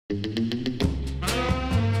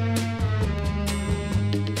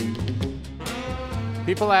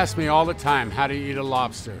People ask me all the time how to eat a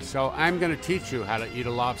lobster, so I'm going to teach you how to eat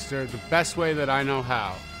a lobster the best way that I know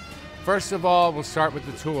how. First of all, we'll start with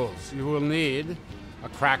the tools. You will need a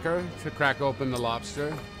cracker to crack open the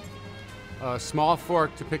lobster, a small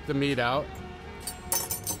fork to pick the meat out,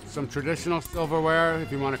 some traditional silverware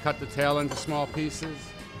if you want to cut the tail into small pieces.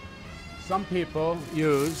 Some people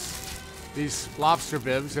use these lobster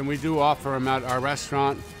bibs, and we do offer them at our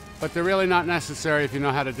restaurant, but they're really not necessary if you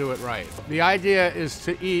know how to do it right. The idea is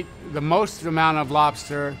to eat the most amount of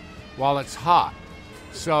lobster while it's hot.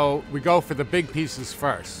 So we go for the big pieces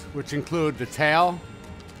first, which include the tail,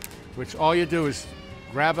 which all you do is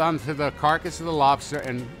grab onto the carcass of the lobster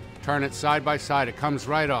and turn it side by side. It comes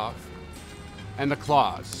right off. And the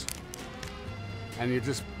claws. And you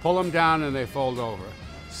just pull them down and they fold over.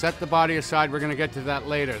 Set the body aside. We're going to get to that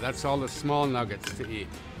later. That's all the small nuggets to eat.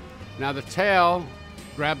 Now the tail,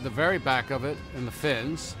 grab the very back of it and the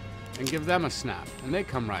fins and give them a snap, and they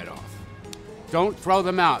come right off. Don't throw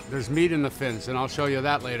them out. There's meat in the fins, and I'll show you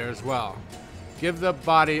that later as well. Give the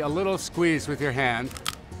body a little squeeze with your hand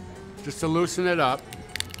just to loosen it up,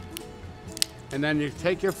 and then you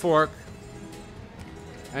take your fork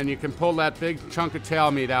and you can pull that big chunk of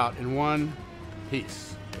tail meat out in one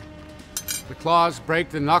piece. The claws, break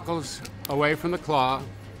the knuckles away from the claw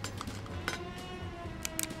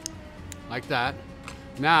like that.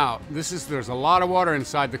 Now, there's a lot of water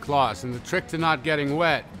inside the claws, and the trick to not getting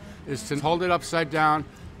wet is to hold it upside down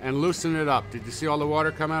and loosen it up. Did you see all the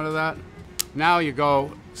water come out of that? Now you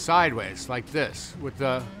go sideways like this with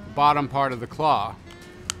the bottom part of the claw,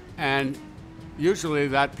 and usually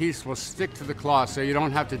that piece will stick to the claw so you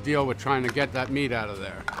don't have to deal with trying to get that meat out of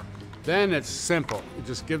there. Then it's simple. You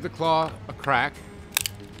just give the claw a crack.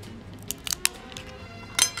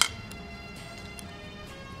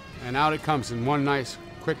 And out it comes in one nice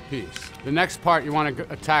quick piece. The next part you want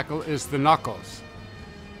to tackle is the knuckles.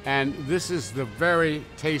 And this is the very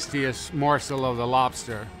tastiest morsel of the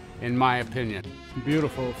lobster, in my opinion.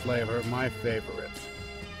 Beautiful flavor, my favorite.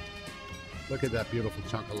 Look at that beautiful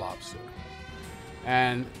chunk of lobster.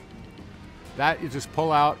 And that you just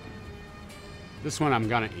pull out. This one I'm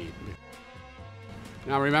gonna eat.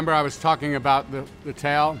 Now remember I was talking about the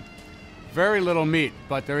tail? Very little meat,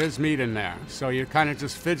 but there is meat in there. So you kind of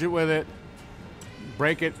just fidget with it,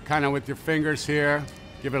 break it kind of with your fingers here,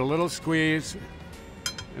 give it a little squeeze,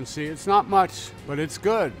 and see, it's not much, but it's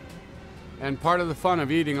good. And part of the fun of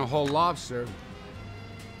eating a whole lobster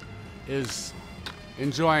is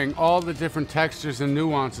enjoying all the different textures and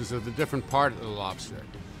nuances of the different part of the lobster.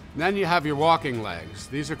 And then you have your walking legs.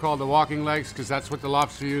 These are called the walking legs because that's what the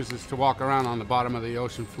lobster uses to walk around on the bottom of the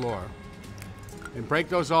ocean floor. And break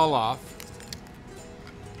those all off.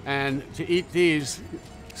 And to eat these,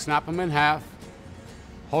 snap them in half,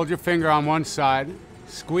 hold your finger on one side,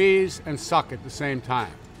 squeeze and suck at the same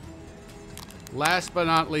time. Last but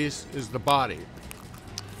not least is the body.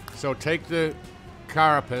 So take the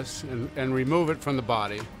carapace and remove it from the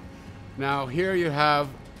body. Now here you have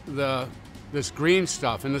this green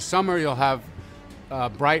stuff. In the summer you'll have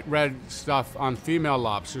bright red stuff on female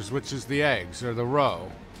lobsters, which is the eggs or the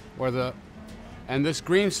roe, and this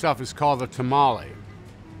green stuff is called the tamale.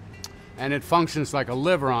 And it functions like a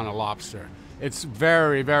liver on a lobster. It's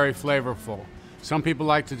very, very flavorful. Some people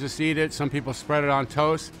like to just eat it. Some people spread it on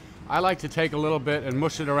toast. I like to take a little bit and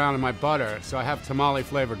mush it around in my butter, so I have tamale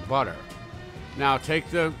flavored butter. Now take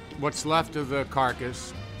what's left of the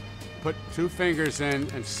carcass, put 2 fingers in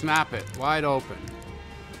and snap it wide open.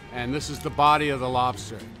 And this is the body of the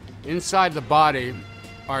lobster. Inside the body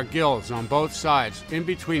are gills on both sides. In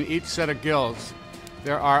between each set of gills,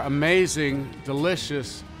 there are amazing,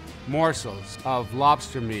 delicious morsels of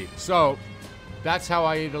lobster meat. So that's how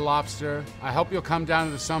I eat a lobster. I hope you'll come down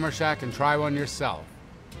to the Summer Shack and try one yourself.